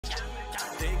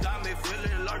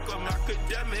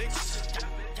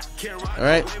All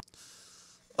right.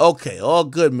 Okay, all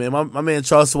good, man. My man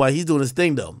Charleston White, he's doing his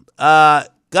thing though.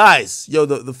 Guys, yo,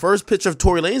 the first picture of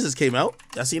Tory Lanez just came out.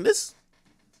 Y'all seen this?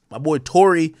 My boy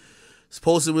Tory is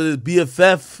posted with his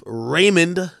BFF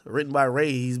Raymond, written by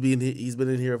Ray. He's been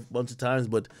in here a bunch of times,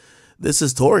 but this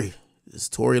is Tory. It's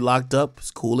Tory locked up,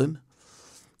 he's cooling,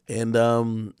 and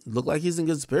look like he's in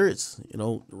good spirits. You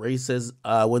know, Ray says,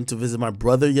 I went to visit my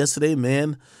brother yesterday.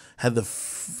 Man, had the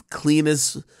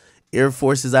cleanest Air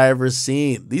Forces I ever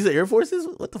seen. These are Air Forces?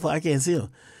 What the fuck? I can't see them.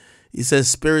 He says,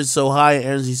 spirits so high,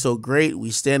 energy so great.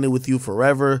 We standing with you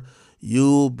forever.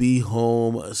 You'll be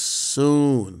home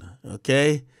soon.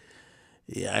 Okay?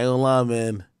 Yeah, I ain't gonna lie,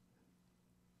 man.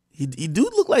 He do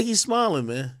look like he's smiling,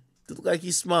 man. He look like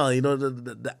he's smiling. You know,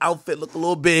 the outfit look a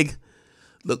little big.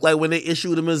 Look like when they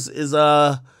issued him his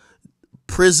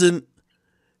prison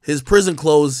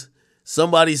clothes,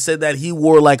 somebody said that he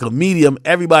wore like a medium.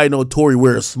 Everybody know Tory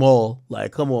wears small.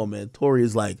 Like, come on, man. Tory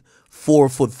is like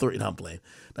 4'3". No, I'm playing.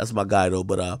 That's my guy though.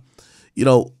 But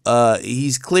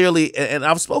he's clearly, and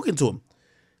I've spoken to him.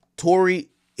 Tory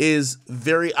is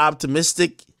very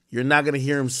optimistic. You're not gonna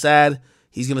hear him sad.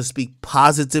 He's gonna speak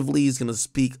positively. He's gonna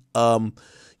speak,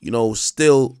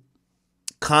 still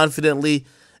confidently.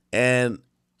 And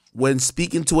when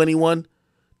speaking to anyone,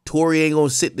 Tory ain't gonna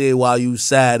sit there while you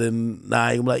sad and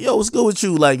he'll be like, yo, what's good with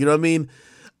you? Like, you know what I mean?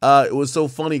 It was so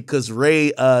funny because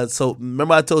Ray, so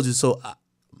remember I told you,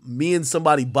 me and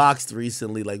somebody boxed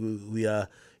recently. Like we I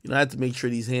had to make sure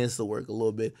these hands still work a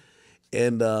little bit.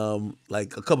 And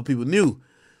like a couple people knew.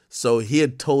 So he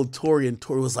had told Tory, and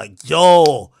Tory was like,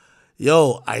 yo,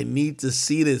 I need to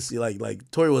see this.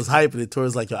 Like Tory was hyping it. Tory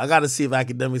was like, yo, I gotta see if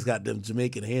Akademiks got them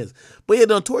Jamaican hands. But yeah,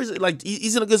 no, Tory's like,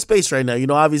 he's in a good space right now. You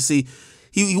know, obviously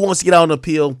he wants to get out on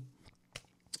appeal.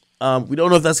 We don't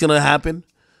know if that's gonna happen.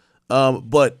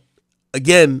 But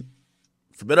again,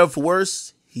 for better or for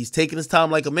worse, he's taking his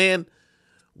time like a man.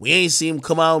 We ain't seen him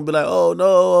come out and be like, oh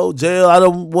no, jail, I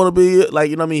don't want to be, like,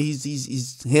 you know what I mean?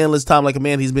 He's handling his time like a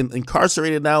man. He's been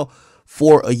incarcerated now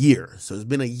for a year. So it's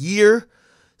been a year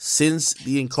since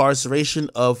the incarceration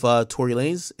of Tory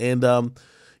Lanez. And,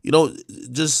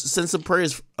 just send some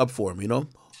prayers up for him,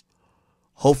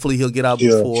 Hopefully he'll get out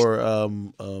before,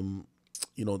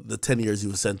 the 10 years he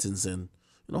was sentenced. And,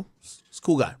 he's a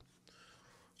cool guy.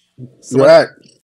 Right.